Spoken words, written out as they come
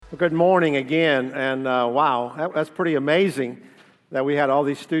Well, good morning again, and wow, that's pretty amazing that we had all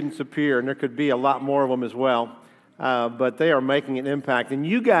these students appear, and there could be a lot more of them as well, but they are making an impact, and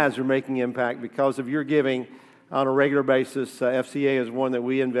you guys are making impact because of your giving on a regular basis. FCA is one that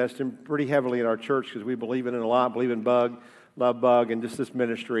we invest in pretty heavily in our church because we believe in it a lot, believe in love Bug, and just this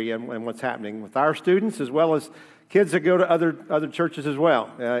ministry and what's happening with our students as well as kids that go to other churches as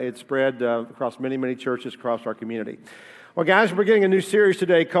well. It's spread across many churches across our community. Well, guys, we're getting a new series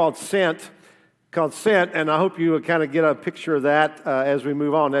today called Sent, and I hope you kind of get a picture of that as we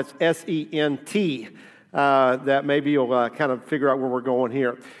move on. That's S-E-N-T. That maybe you'll kind of figure out where we're going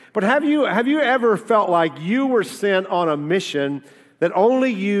here. But have you ever felt like you were sent on a mission that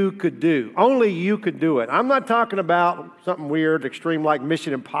only you could do? Only you could do it. I'm not talking about something weird, extreme like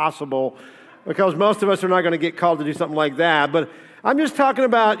Mission Impossible, because most of us are not going to get called to do something like that. But I'm just talking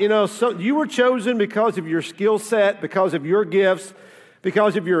about, so you were chosen because of your skill set, because of your gifts,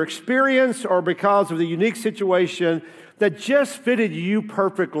 because of your experience, or because of the unique situation that just fitted you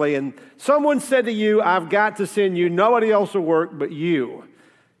perfectly. And someone said to you, I've got to send you. Nobody else will work but you.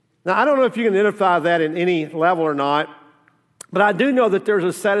 Now, I don't know if you can identify that in any level or not, but I do know that there's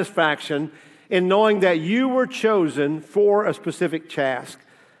a satisfaction in knowing that you were chosen for a specific task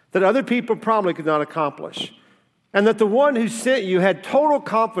that other people probably could not accomplish. And that the one who sent you had total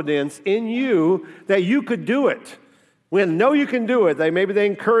confidence in you that you could do it. When know you can do it, maybe they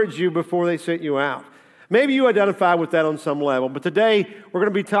encouraged you before they sent you out. Maybe you identify with that on some level. But today, we're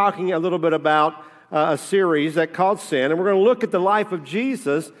going to be talking a little bit about a series that called Sent. And we're going to look at the life of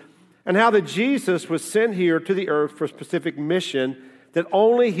Jesus and how that Jesus was sent here to the earth for a specific mission that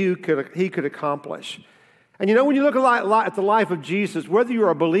only he could accomplish. And when you look at the life of Jesus, whether you're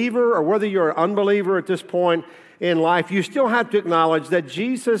a believer or whether you're an unbeliever at this point in life, you still have to acknowledge that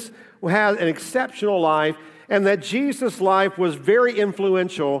Jesus had an exceptional life and that Jesus' life was very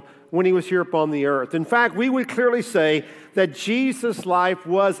influential when he was here upon the earth. In fact, we would clearly say that Jesus' life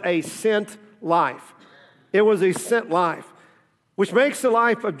was a sent life. It was a sent life, which makes the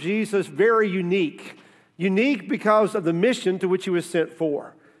life of Jesus very unique. Unique because of the mission to which he was sent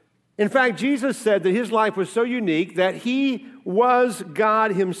for. In fact, Jesus said that his life was so unique that he was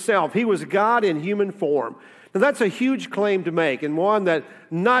God himself. He was God in human form. Now, that's a huge claim to make, and one that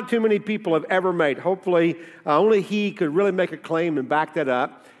not too many people have ever made. Hopefully, only he could really make a claim and back that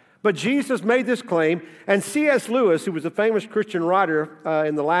up. But Jesus made this claim, and C.S. Lewis, who was a famous Christian writer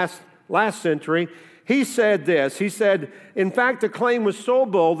in the last century, he said this. He said, in fact, the claim was so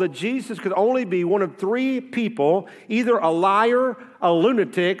bold that Jesus could only be one of three people, either a liar, a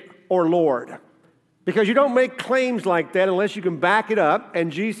lunatic, or Lord. Because you don't make claims like that unless you can back it up, and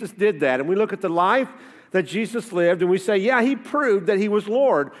Jesus did that. And we look at the life that Jesus lived, and we say, yeah, he proved that he was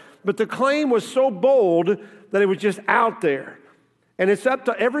Lord. But the claim was so bold that it was just out there. And it's up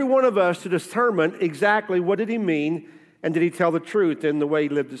to every one of us to determine exactly what did he mean, and did he tell the truth in the way he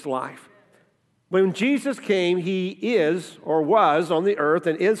lived his life. When Jesus came, he is, or was on the earth,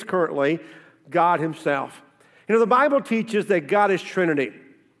 and is currently God himself. The Bible teaches that God is Trinity,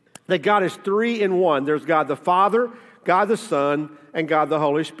 that God is three in one. There's God the Father, God the Son, and God the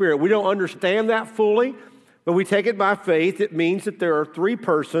Holy Spirit. We don't understand that fully, but we take it by faith. It means that there are three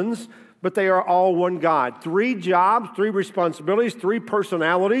persons, but they are all one God. Three jobs, three responsibilities, three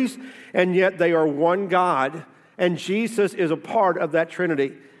personalities, and yet they are one God, and Jesus is a part of that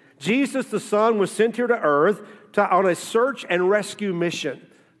Trinity. Jesus the Son was sent here to earth on a search and rescue mission.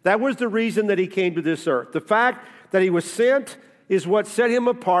 That was the reason that he came to this earth. The fact that he was sent is what set him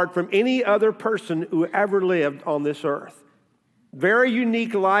apart from any other person who ever lived on this earth. Very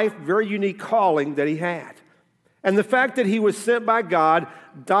unique life, very unique calling that he had. And the fact that he was sent by God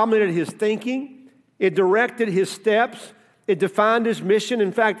dominated his thinking. It directed his steps. It defined his mission.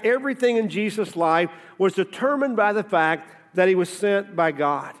 In fact, everything in Jesus' life was determined by the fact that he was sent by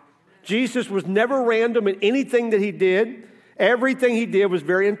God. Jesus was never random in anything that he did. Everything he did was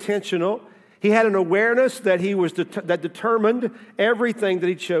very intentional. He had an awareness that that determined everything that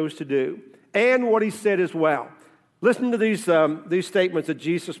he chose to do and what he said as well. Listen to these statements that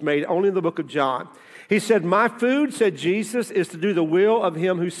Jesus made only in the book of John. He said, "My food," said Jesus, "is to do the will of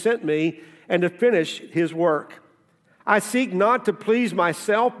him who sent me and to finish his work. I seek not to please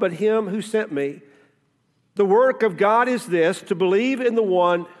myself, but him who sent me. The work of God is this, to believe in the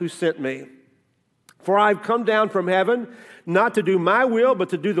one who sent me. For I've come down from heaven, not to do my will, but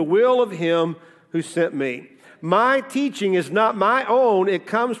to do the will of him who sent me. My teaching is not my own, it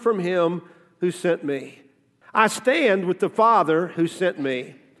comes from him who sent me. I stand with the Father who sent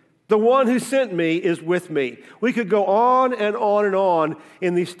me. The one who sent me is with me. We could go on and on and on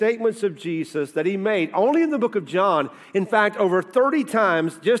in these statements of Jesus that he made only in the book of John. In fact, over 30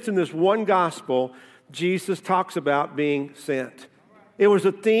 times just in this one gospel, Jesus talks about being sent. It was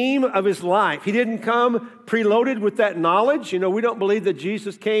a theme of his life. He didn't come preloaded with that knowledge. We don't believe that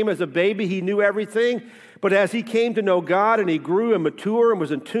Jesus came as a baby. He knew everything. But as he came to know God and he grew and matured and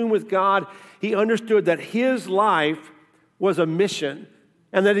was in tune with God, he understood that his life was a mission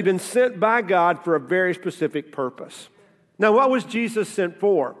and that he'd been sent by God for a very specific purpose. Now, what was Jesus sent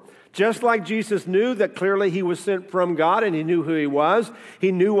for? Just like Jesus knew that clearly he was sent from God and he knew who he was,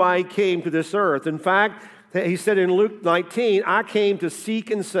 he knew why he came to this earth. In fact, he said in Luke 19, I came to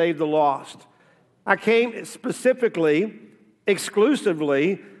seek and save the lost. I came specifically,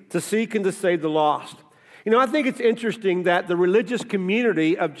 exclusively, to seek and to save the lost. I think it's interesting that the religious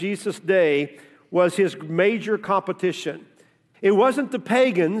community of Jesus' day was his major competition. It wasn't the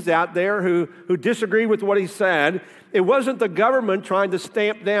pagans out there who disagreed with what he said. It wasn't the government trying to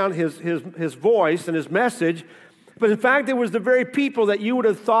stamp down his voice and his message. But in fact, it was the very people that you would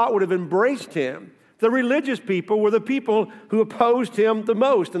have thought would have embraced him. The religious people were the people who opposed him the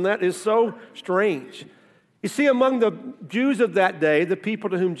most, and that is so strange. You see, among the Jews of that day, the people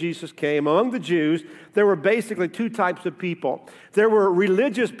to whom Jesus came, among the Jews, there were basically two types of people. There were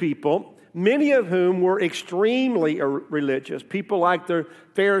religious people, many of whom were extremely religious. People like the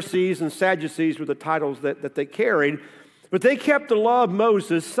Pharisees and Sadducees were the titles that they carried. But they kept the law of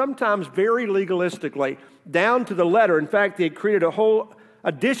Moses sometimes very legalistically, down to the letter. In fact, they had created a whole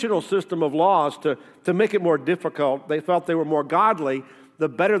additional system of laws to make it more difficult. They felt they were more godly, the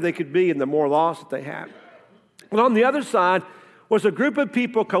better they could be and the more laws that they had. But on the other side was a group of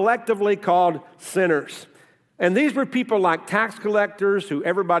people collectively called sinners. And these were people like tax collectors, who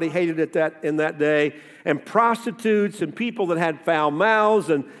everybody hated in that day, and prostitutes, and people that had foul mouths,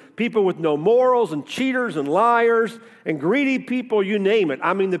 and people with no morals, and cheaters, and liars, and greedy people, you name it.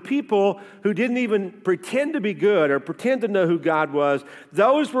 I mean, the people who didn't even pretend to be good or pretend to know who God was,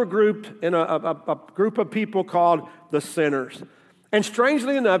 those were grouped in a group of people called the sinners. And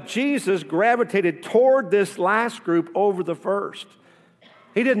strangely enough, Jesus gravitated toward this last group over the first.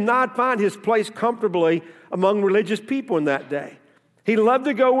 He did not find his place comfortably among religious people in that day. He loved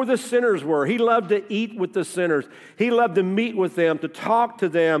to go where the sinners were. He loved to eat with the sinners. He loved to meet with them, to talk to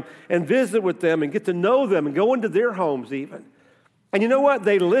them, and visit with them, and get to know them, and go into their homes even. And you know what?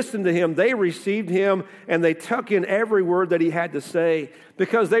 They listened to him, they received him, and they took in every word that he had to say,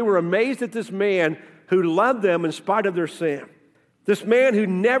 because they were amazed at this man who loved them in spite of their sin. This man who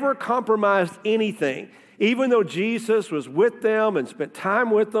never compromised anything. Even though Jesus was with them and spent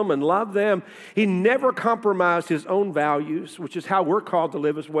time with them and loved them, he never compromised his own values, which is how we're called to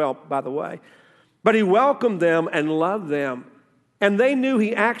live as well, by the way. But he welcomed them and loved them. And they knew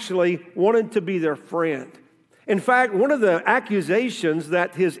he actually wanted to be their friend. In fact, one of the accusations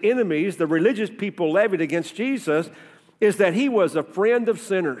that his enemies, the religious people, levied against Jesus is that he was a friend of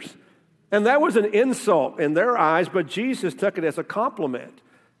sinners. And that was an insult in their eyes, but Jesus took it as a compliment.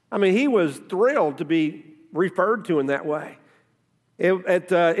 I mean, he was thrilled to be referred to in that way.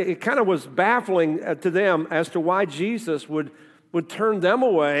 It kind of was baffling to them as to why Jesus would turn them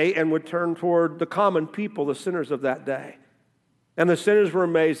away and would turn toward the common people, the sinners of that day. And the sinners were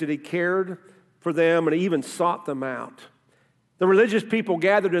amazed that he cared for them and even sought them out. The religious people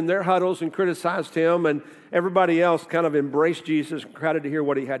gathered in their huddles and criticized him, and everybody else kind of embraced Jesus and crowded to hear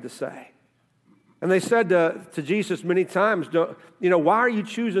what he had to say. And they said to Jesus many times, why are you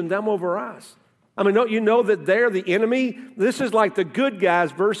choosing them over us? I mean, don't you know that they're the enemy? This is like the good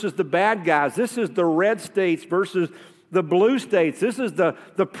guys versus the bad guys. This is the red states versus the blue states. This is the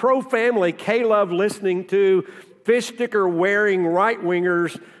pro-family K-Love listening to, fish sticker wearing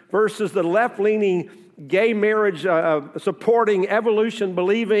right-wingers versus the left-leaning gay marriage supporting, evolution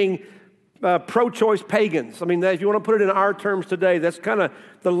believing, pro-choice pagans. I mean, if you want to put it in our terms today, that's kind of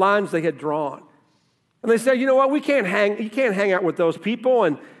the lines they had drawn. And they said, you know what, you can't hang out with those people,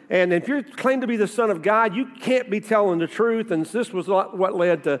 and if you claim to be the Son of God, you can't be telling the truth. And this was what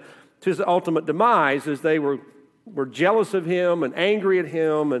led to his ultimate demise, is they were jealous of him and angry at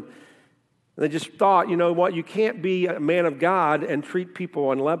him, and they just thought, you know what, you can't be a man of God and treat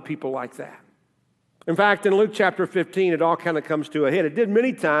people and love people like that. In fact, in Luke chapter 15, it all kind of comes to a head. It did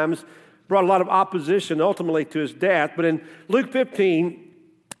many times, brought a lot of opposition ultimately to his death, but in Luke 15,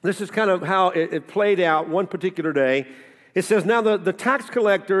 this is kind of how it played out one particular day. It says, now the tax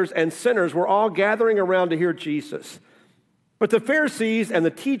collectors and sinners were all gathering around to hear Jesus. But the Pharisees and the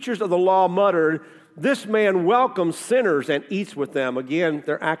teachers of the law muttered, this man welcomes sinners and eats with them. Again,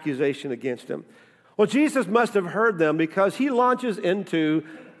 their accusation against him. Well, Jesus must have heard them because he launches into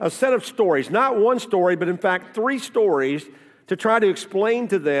a set of stories, not one story, but in fact 3 stories to try to explain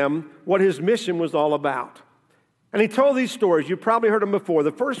to them what his mission was all about. And he told these stories. You've probably heard them before.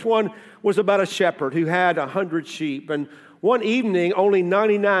 The first one was about a shepherd who had 100 sheep. And one evening, only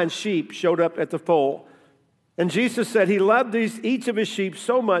 99 sheep showed up at the fold. And Jesus said he loved each of his sheep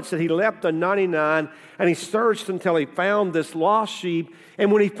so much that he left the 99 and he searched until he found this lost sheep.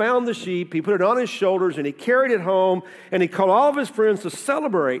 And when he found the sheep, he put it on his shoulders and he carried it home and he called all of his friends to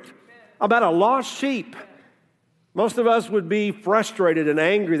celebrate about a lost sheep. Most of us would be frustrated and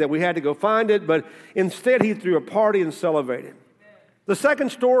angry that we had to go find it, but instead he threw a party and celebrated. The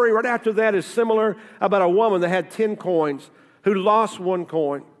second story right after that is similar, about a woman that had 10 coins who lost 1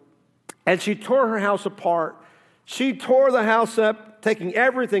 coin. And she tore her house apart. She tore the house up, taking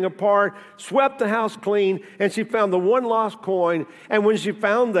everything apart, swept the house clean, and she found the 1 lost coin. And when she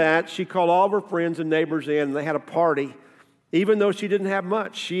found that, she called all of her friends and neighbors in, and they had a party. Even though she didn't have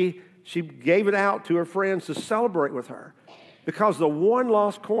much, she gave it out to her friends to celebrate with her because the 1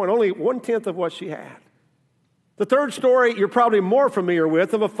 lost coin, only 1/10 of what she had. The third story you're probably more familiar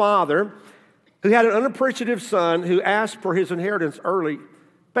with, of a father who had an unappreciative son who asked for his inheritance early.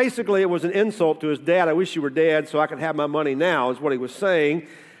 Basically, it was an insult to his dad. I wish you were dead so I could have my money now, is what he was saying.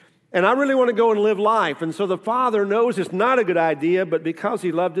 And I really want to go and live life. And so the father knows it's not a good idea, but because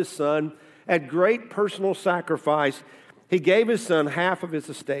he loved his son, at great personal sacrifice, he gave his son half of his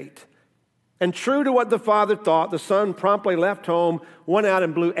estate. And true to what the father thought, the son promptly left home, went out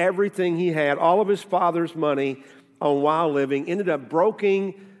and blew everything he had, all of his father's money, on wild living, ended up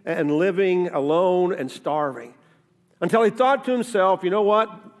broken and living alone and starving. Until he thought to himself, you know what?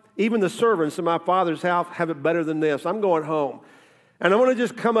 Even the servants in my father's house have it better than this. I'm going home. And I'm going to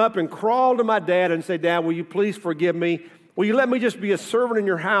just come up and crawl to my dad and say, Dad, will you please forgive me? Will you let me just be a servant in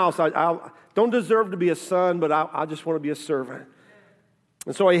your house? I don't deserve to be a son, but I just want to be a servant.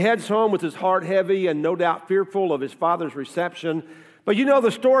 And so he heads home with his heart heavy and no doubt fearful of his father's reception. But you know the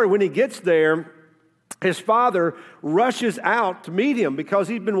story. When he gets there, his father rushes out to meet him because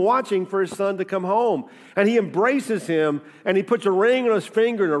he'd been watching for his son to come home. And he embraces him, and he puts a ring on his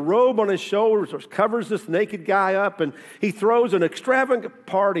finger and a robe on his shoulders, which covers this naked guy up, and he throws an extravagant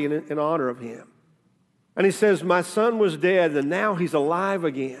party in honor of him. And he says, my son was dead, and now he's alive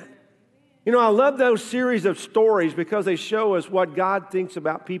again. You know, I love those series of stories because they show us what God thinks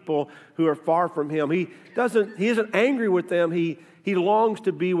about people who are far from him. He isn't angry with them. He longs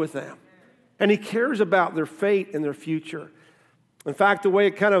to be with them. And he cares about their fate and their future. In fact, the way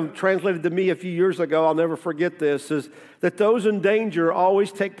it kind of translated to me a few years ago, I'll never forget this, is that those in danger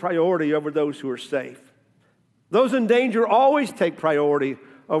always take priority over those who are safe. Those in danger always take priority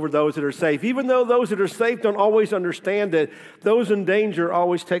over those that are safe. Even though those that are safe don't always understand it, those in danger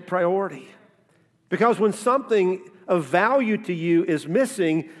always take priority. Because when something of value to you is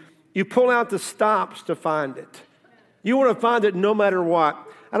missing, you pull out the stops to find it. You want to find it no matter what.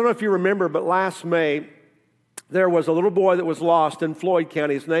 I don't know if you remember, but last May, there was a little boy that was lost in Floyd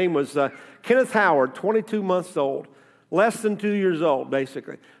County. His name was Kenneth Howard, 22 months old, less than 2 years old,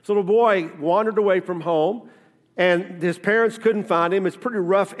 basically. This little boy wandered away from home, and his parents couldn't find him. It's a pretty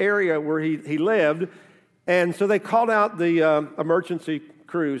rough area where he lived, and so they called out the emergency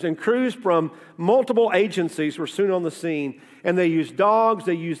crews. And crews from multiple agencies were soon on the scene, and they used dogs,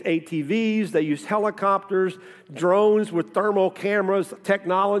 they used ATVs, they used helicopters, drones with thermal cameras,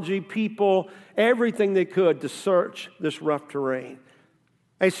 technology, people, everything they could to search this rough terrain.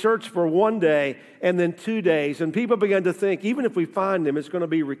 They searched for 1 day and then 2 days, and people began to think, even if we find him, it's going to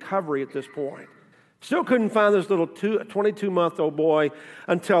be recovery at this point. Still couldn't find this little 22-month-old boy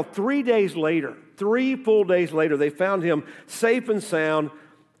until 3 days later, 3 full days later, they found him safe and sound,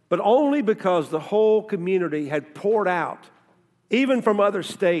 but only because the whole community had poured out, even from other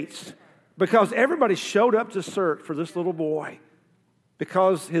states, because everybody showed up to search for this little boy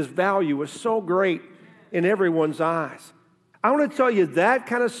because his value was so great in everyone's eyes. I want to tell you that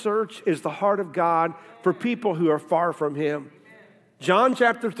kind of search is the heart of God for people who are far from him. John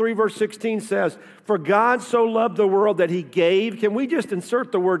chapter 3, verse 16 says, for God so loved the world that he gave. Can we just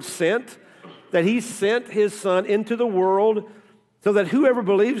insert the word sent? That he sent his son into the world so that whoever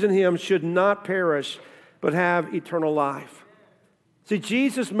believes in him should not perish, but have eternal life. See,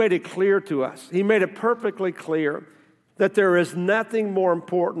 Jesus made it clear to us. He made it perfectly clear that there is nothing more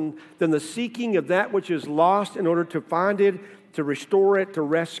important than the seeking of that which is lost in order to find it, to restore it, to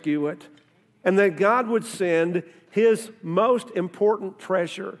rescue it. And that God would send his most important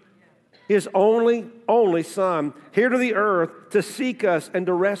treasure, his only son, here to the earth to seek us and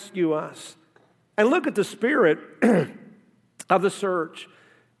to rescue us. And look at the spirit of the search.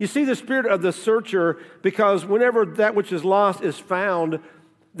 You see the spirit of the searcher because whenever that which is lost is found,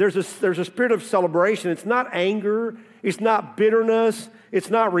 there's a spirit of celebration. It's not anger. It's not bitterness. It's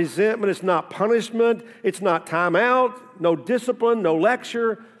not resentment. It's not punishment. It's not time out, no discipline, no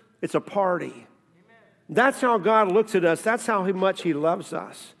lecture. It's a party. Amen. That's how God looks at us. That's how much He loves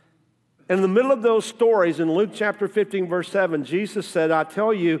us. And in the middle of those stories, in Luke chapter 15, verse 7, Jesus said, I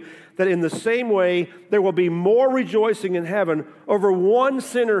tell you that in the same way there will be more rejoicing in heaven over one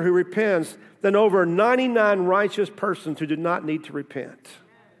sinner who repents than over 99 righteous persons who do not need to repent.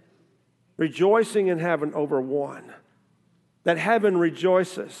 Rejoicing in heaven over one. That heaven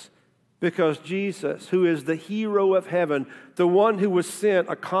rejoices because Jesus, who is the hero of heaven, the one who was sent,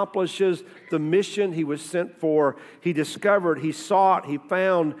 accomplishes the mission He was sent for. He discovered, He sought, He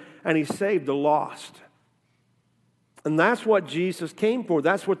found, and He saved the lost. And that's what Jesus came for.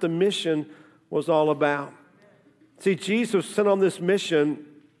 That's what the mission was all about. See, Jesus was sent on this mission,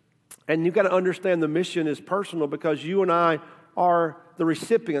 and you've got to understand the mission is personal because you and I are the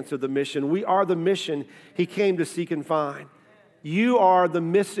recipients of the mission. We are the mission He came to seek and find. You are the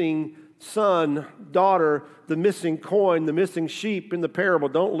missing son, daughter, the missing coin, the missing sheep in the parable.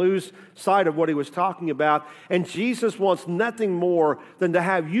 Don't lose sight of what He was talking about. And Jesus wants nothing more than to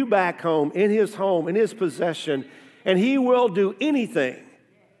have you back home, in His possession. And He will do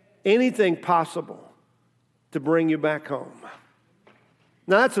anything possible to bring you back home.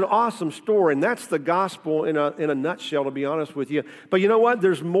 Now, that's an awesome story, and that's the gospel in a nutshell, to be honest with you. But you know what?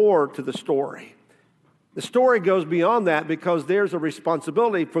 There's more to the story. The story goes beyond that because there's a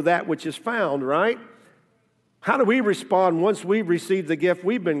responsibility for that which is found, right? How do we respond once we've received the gift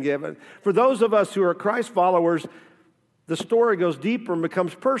we've been given? For those of us who are Christ followers, the story goes deeper and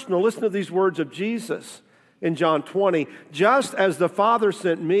becomes personal. Listen to these words of Jesus in John 20. Just as the Father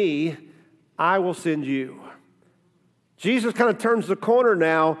sent me, I will send you. Jesus kind of turns the corner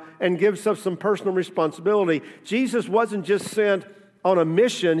now and gives us some personal responsibility. Jesus wasn't just sent on a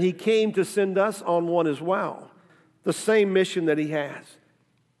mission, He came to send us on one as well. The same mission that He has.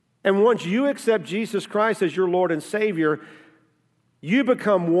 And once you accept Jesus Christ as your Lord and Savior, you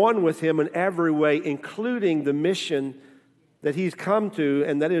become one with Him in every way, including the mission that He's come to,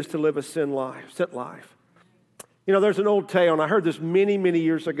 and that is to live a sent life. You know, there's an old tale, and I heard this many, many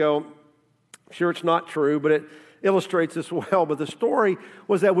years ago. I'm sure it's not true, but it illustrates this well. But the story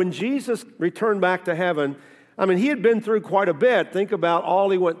was that when Jesus returned back to heaven, I mean, He had been through quite a bit. Think about all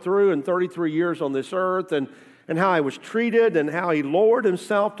He went through in 33 years on this earth and how He was treated and how He lowered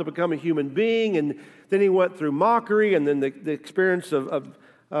Himself to become a human being. And then He went through mockery and then the experience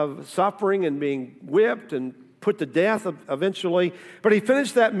of suffering and being whipped and put to death eventually. But He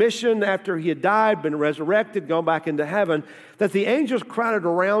finished that mission after He had died, been resurrected, gone back into heaven, that the angels crowded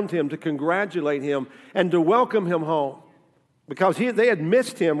around Him to congratulate Him and to welcome Him home because they had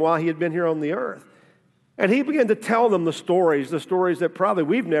missed Him while He had been here on the earth. And He began to tell them the stories that probably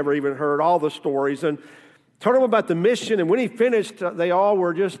we've never even heard, all the stories, and told them about the mission. And when He finished, they all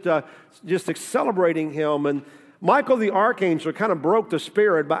were just celebrating Him. And Michael the archangel kind of broke the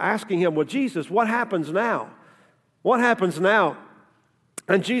spirit by asking Him, well, Jesus, what happens now? What happens now?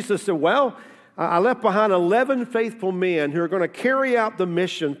 And Jesus said, well, I left behind 11 faithful men who are going to carry out the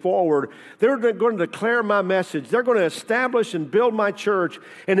mission forward. They're going to declare my message. They're going to establish and build my church.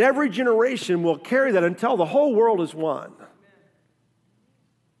 And every generation will carry that until the whole world is one.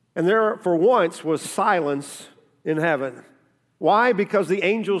 And there, for once, was silence in heaven. Why? Because the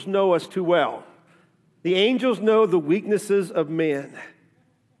angels know us too well. The angels know the weaknesses of men.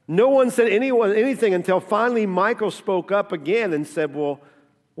 No one said anything until finally Michael spoke up again and said, well,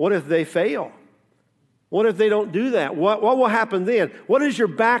 what if they fail? What if they don't do that? What will happen then? What is your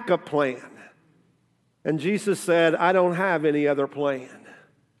backup plan? And Jesus said, I don't have any other plan.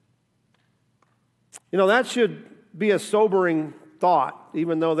 You know, that should be a sobering thought,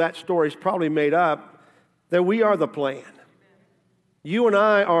 even though that story is probably made up, that we are the plan. You and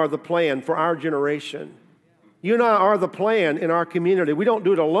I are the plan for our generation. You and I are the plan in our community. We don't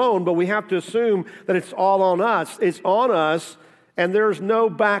do it alone, but we have to assume that it's all on us. It's on us, and there's no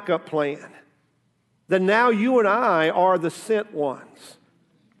backup plan. That now you and I are the sent ones.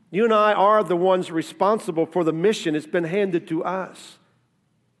 You and I are the ones responsible for the mission. It's been handed to us.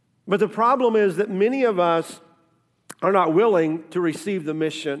 But the problem is that many of us are not willing to receive the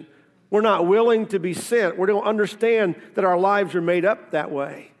mission. We're not willing to be sent. We don't understand that our lives are made up that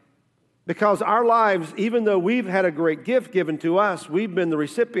way. Because our lives, even though we've had a great gift given to us, we've been the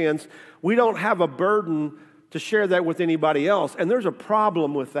recipients, we don't have a burden to share that with anybody else. And there's a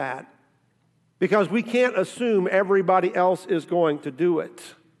problem with that. Because we can't assume everybody else is going to do it.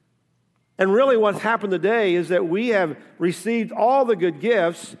 And really what's happened today is that we have received all the good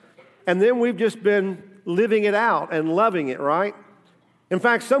gifts, and then we've just been living it out and loving it, right? In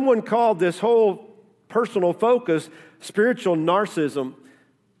fact, someone called this whole personal focus spiritual narcissism.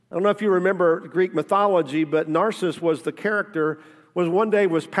 I don't know if you remember Greek mythology, but Narcissus was the character, one day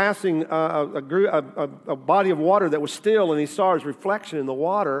was passing a body of water that was still, and he saw his reflection in the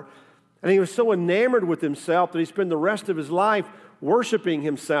water, and he was so enamored with himself that he spent the rest of his life worshiping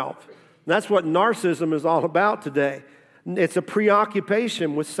himself. And that's what narcissism is all about today. It's a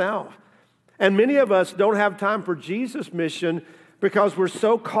preoccupation with self. And many of us don't have time for Jesus' mission because we're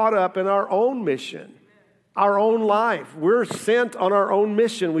so caught up in our own mission, our own life. We're sent on our own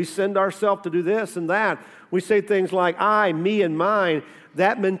mission. We send ourselves to do this and that. We say things like I, me, and mine.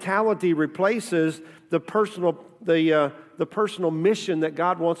 That mentality replaces the personal mission that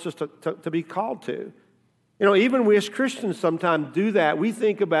God wants us to be called to. You know, even we as Christians sometimes do that. We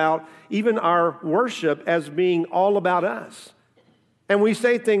think about even our worship as being all about us. And we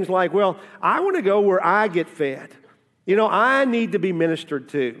say things like, well, I want to go where I get fed. You know, I need to be ministered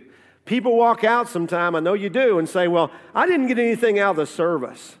to. People walk out sometime, I know you do, and say, well, I didn't get anything out of the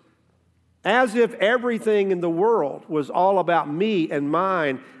service. As if everything in the world was all about me and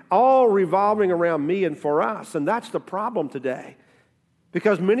mine, all revolving around me and for us. And that's the problem today.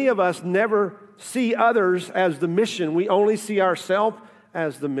 Because many of us never see others as the mission. We only see ourselves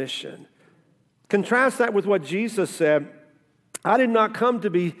as the mission. Contrast that with what Jesus said. I did not come to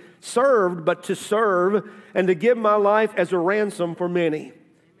be served, but to serve and to give my life as a ransom for many. Amen.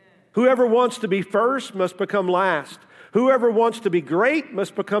 Whoever wants to be first must become last. Whoever wants to be great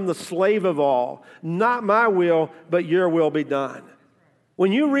must become the slave of all. Not my will, but your will be done.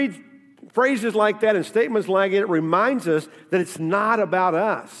 When you read phrases like that and statements like it reminds us that it's not about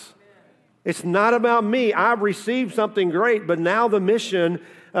us. It's not about me. I've received something great, but now the mission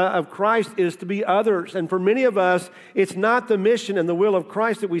of Christ is to be others. And for many of us, it's not the mission and the will of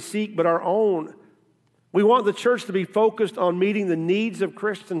Christ that we seek, but our own. We want the church to be focused on meeting the needs of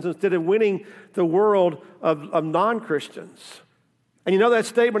Christians instead of winning the world of non-Christians. And you know that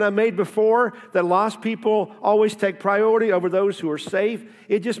statement I made before, that lost people always take priority over those who are safe?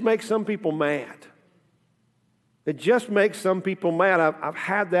 It just makes some people mad. It just makes some people mad. I've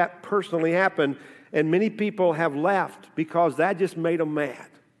had that personally happen, and many people have left because that just made them mad.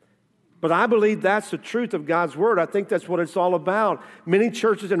 But I believe that's the truth of God's Word. I think that's what it's all about. Many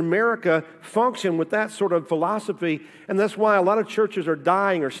churches in America function with that sort of philosophy, and that's why a lot of churches are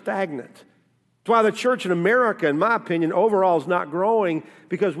dying or stagnant. That's why the church in America, in my opinion, overall is not growing,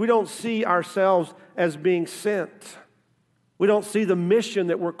 because we don't see ourselves as being sent. We don't see the mission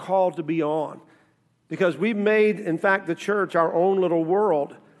that we're called to be on, because we've made, in fact, the church our own little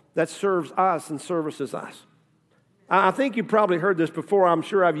world that serves us and services us. I think you probably heard this before. I'm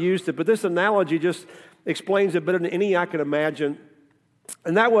sure I've used it, but this analogy just explains it better than any I could imagine.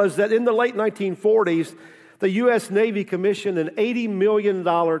 And that was that in the late 1940s, the U.S. Navy commissioned an $80 million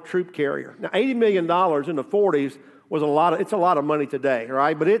troop carrier. Now, $80 million in the 40s was it's a lot of money today,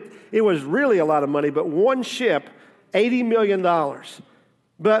 right? But it was really a lot of money. But one ship, $80 million.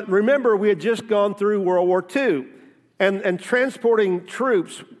 But remember, we had just gone through World War II, and transporting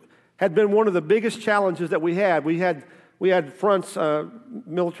troops had been one of the biggest challenges that we had. We had fronts,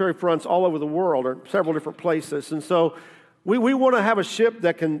 military fronts all over the world, or several different places. And so we want to have a ship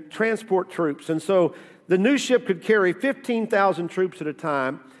that can transport troops. And so the new ship could carry 15,000 troops at a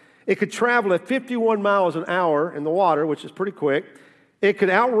time. It could travel at 51 miles an hour in the water, which is pretty quick. It could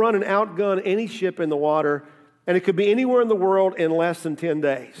outrun and outgun any ship in the water, and it could be anywhere in the world in less than 10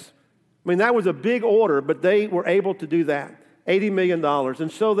 days. I mean, that was a big order, but they were able to do that. $80 million.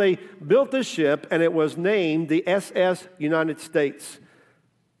 And so they built this ship, and it was named the SS United States.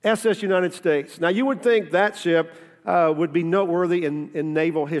 SS United States. Now, you would think that ship would be noteworthy in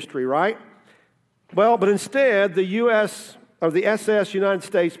naval history, right? Well, but instead, the SS United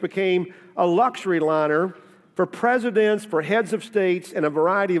States became a luxury liner for presidents, for heads of states, and a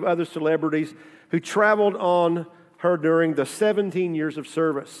variety of other celebrities who traveled on her during the 17 years of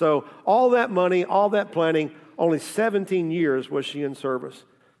service. So all that money, all that planning, only 17 years was she in service.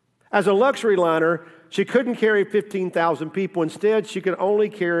 As a luxury liner, she couldn't carry 15,000 people. Instead, she could only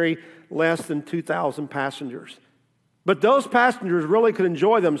carry less than 2,000 passengers. But those passengers really could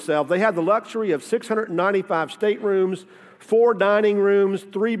enjoy themselves. They had the luxury of 695 staterooms, 4 dining rooms,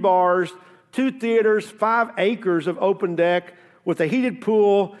 3 bars, 2 theaters, 5 acres of open deck with a heated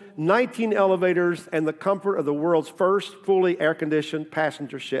pool, 19 elevators, and the comfort of the world's first fully air-conditioned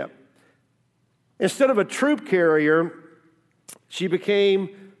passenger ship. Instead of a troop carrier, she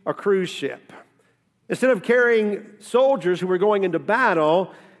became a cruise ship. Instead of carrying soldiers who were going into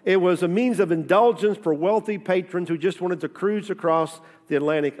battle, It was a means of indulgence for wealthy patrons who just wanted to cruise across the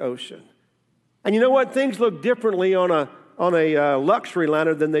Atlantic Ocean. And you know what? Things look differently on a luxury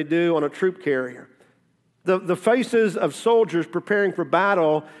liner than they do on a troop carrier. The faces of soldiers preparing for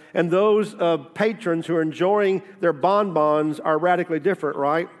battle and those of patrons who are enjoying their bonbons are radically different,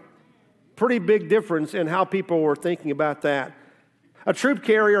 right? Pretty big difference in how people were thinking about that. A troop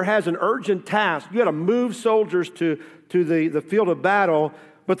carrier has an urgent task. You got to move soldiers to the field of battle,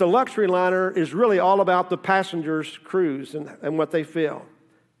 but the luxury liner is really all about the passengers' cruise and what they feel.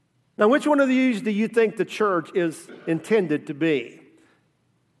 Now, which one of these do you think the church is intended to be?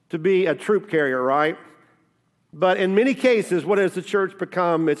 To be a troop carrier, right? But in many cases, what has the church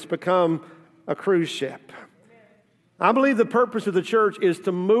become? It's become a cruise ship. I believe the purpose of the church is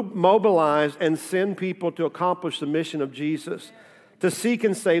to mobilize and send people to accomplish the mission of Jesus, to seek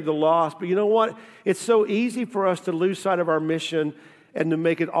and save the lost. But you know what? It's so easy for us to lose sight of our mission and to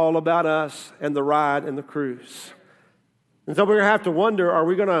make it all about us and the ride and the cruise. And so we're going to have to wonder, are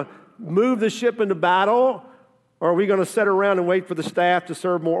we going to move the ship into battle, or are we going to sit around and wait for the staff to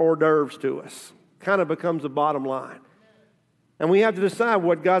serve more hors d'oeuvres to us? Kind of becomes the bottom line. And we have to decide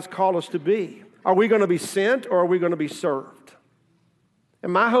what God's called us to be. Are we going to be sent, or are we going to be served?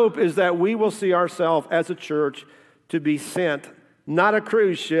 And my hope is that we will see ourselves as a church to be sent, not a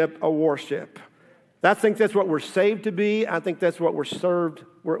cruise ship, a warship. I think that's what we're saved to be. I think that's what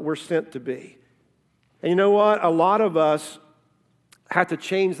we're sent to be. And you know what? A lot of us have to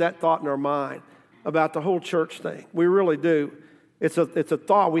change that thought in our mind about the whole church thing. We really do. It's a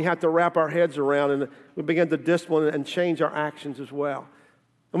thought we have to wrap our heads around, and we begin to discipline and change our actions as well.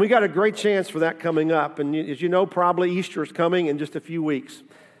 And we got a great chance for that coming up. And as you know, probably Easter is coming in just a few weeks.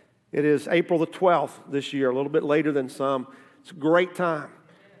 It is April the 12th this year, a little bit later than some. It's a great time.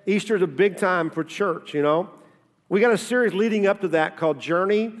 Easter is a big time for church, you know. We got a series leading up to that called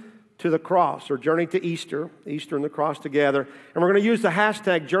Journey to the Cross, or Journey to Easter and the Cross together. And we're going to use the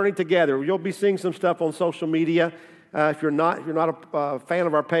hashtag Journey Together. You'll be seeing some stuff on social media. If you're not a fan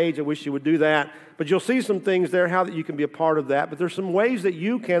of our page, I wish you would do that. But you'll see some things there, how that you can be a part of that. But there's some ways that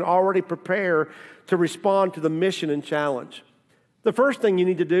you can already prepare to respond to the mission and challenge. The first thing you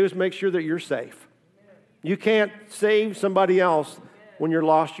need to do is make sure that you're safe. You can't save somebody else when you're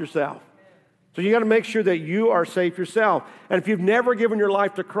lost yourself. So you got to make sure that you are safe yourself. And if you've never given your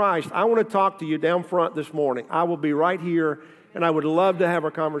life to Christ, I want to talk to you down front this morning. I will be right here, and I would love to have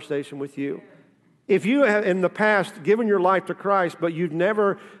a conversation with you. If you have in the past given your life to Christ, but you've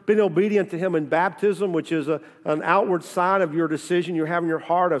never been obedient to Him in baptism, which is an outward sign of your decision, you're having your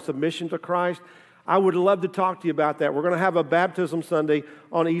heart of submission to Christ, I would love to talk to you about that. We're going to have a baptism Sunday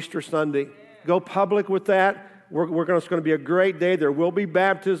on Easter Sunday. Go public with that. It's going to be a great day. There will be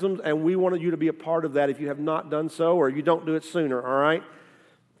baptisms, and we want you to be a part of that if you have not done so, or you don't do it sooner, all right?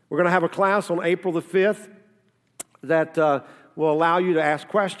 We're going to have a class on April the 5th that will allow you to ask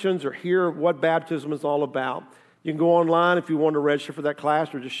questions or hear what baptism is all about. You can go online if you want to register for that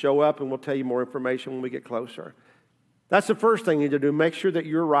class, or just show up and we'll tell you more information when we get closer. That's the first thing you need to do. Make sure that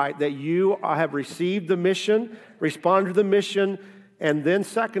you're right, that you have received the mission, respond to the mission, and then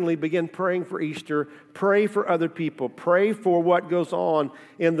secondly, begin praying for Easter. Pray for other people. Pray for what goes on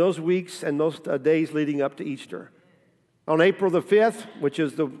in those weeks and those days leading up to Easter. On April the 5th, which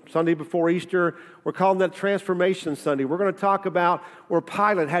is the Sunday before Easter, we're calling that Transformation Sunday. We're going to talk about where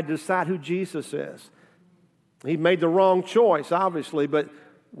Pilate had to decide who Jesus is. He made the wrong choice, obviously, but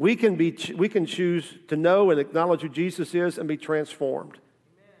we can choose to know and acknowledge who Jesus is and be transformed.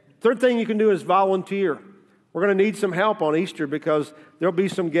 Third thing you can do is volunteer. We're going to need some help on Easter because there'll be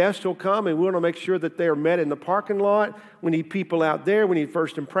some guests who'll come, and we want to make sure that they are met in the parking lot. We need people out there. We need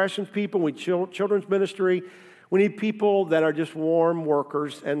first impressions people. We need children's ministry. We need people that are just warm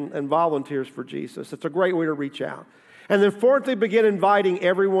workers and volunteers for Jesus. It's a great way to reach out. And then fourthly, begin inviting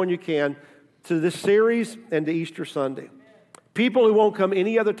everyone you can to this series and to Easter Sunday. People who won't come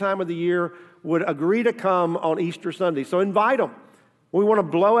any other time of the year would agree to come on Easter Sunday. So invite them. We want to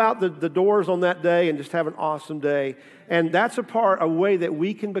blow out the doors on that day and just have an awesome day. And that's a way that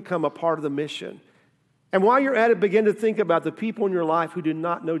we can become a part of the mission. And while you're at it, begin to think about the people in your life who do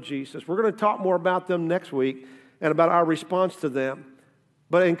not know Jesus. We're going to talk more about them next week and about our response to them.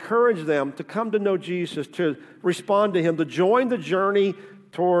 But encourage them to come to know Jesus, to respond to Him, to join the journey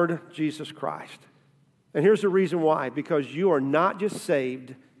toward Jesus Christ. And here's the reason why. Because you are not just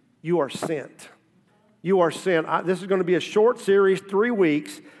saved, you are sent. You are sent. This is going to be a short series, 3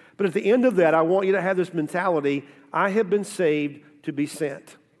 weeks. But at the end of that, I want you to have this mentality. I have been saved to be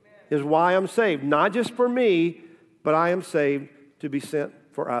sent. Is why I'm saved. Not just for me, but I am saved to be sent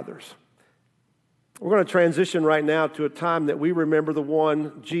for others. We're going to transition right now to a time that we remember the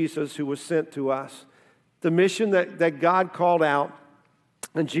one, Jesus, who was sent to us. The mission that God called out,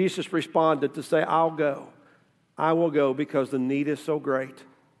 and Jesus responded to say, I'll go. I will go because the need is so great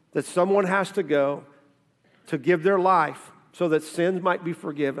that someone has to go to give their life so that sins might be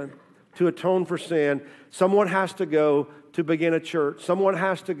forgiven, to atone for sin. Someone has to go to begin a church. Someone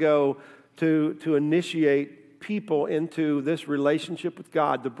has to go to initiate people into this relationship with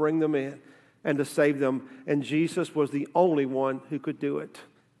God, to bring them in and to save them. And Jesus was the only one who could do it.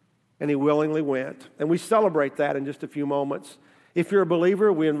 And he willingly went. And we celebrate that in just a few moments. If you're a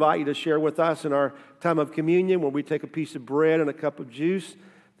believer, we invite you to share with us in our time of communion where we take a piece of bread and a cup of juice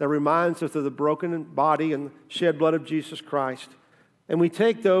that reminds us of the broken body and shed blood of Jesus Christ. And we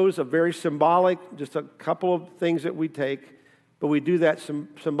take those, a very symbolic, just a couple of things that we take, but we do that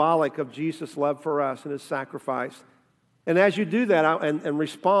symbolic of Jesus' love for us and his sacrifice. And as you do that and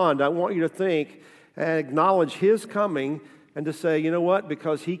respond, I want you to think and acknowledge his coming and to say, you know what,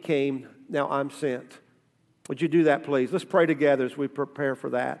 because he came, now I'm sent. Would you do that, please? Let's pray together as we prepare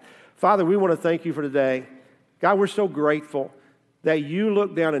for that. Father, we want to thank you for today. God, we're so grateful that you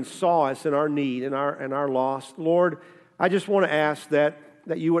looked down and saw us in our need and our loss. Lord, I just want to ask that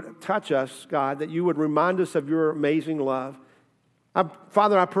you would touch us, God, that you would remind us of your amazing love.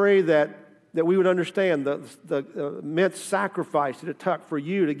 Father, I pray that we would understand the immense sacrifice that it took for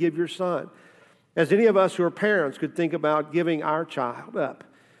you to give your son. As any of us who are parents could think about giving our child up,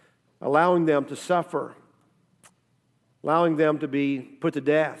 allowing them to suffer, allowing them to be put to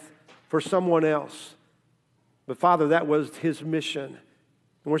death for someone else. But Father, that was his mission.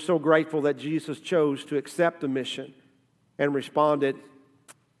 And we're so grateful that Jesus chose to accept the mission and responded,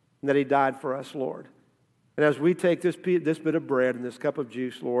 and that he died for us, Lord. And as we take this bit of bread and this cup of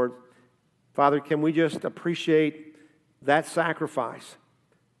juice, Lord, Father, can we just appreciate that sacrifice?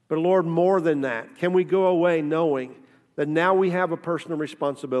 But Lord, more than that, can we go away knowing that now we have a personal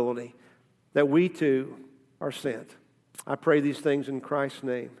responsibility, that we too are sent? I pray these things in Christ's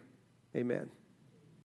name. Amen.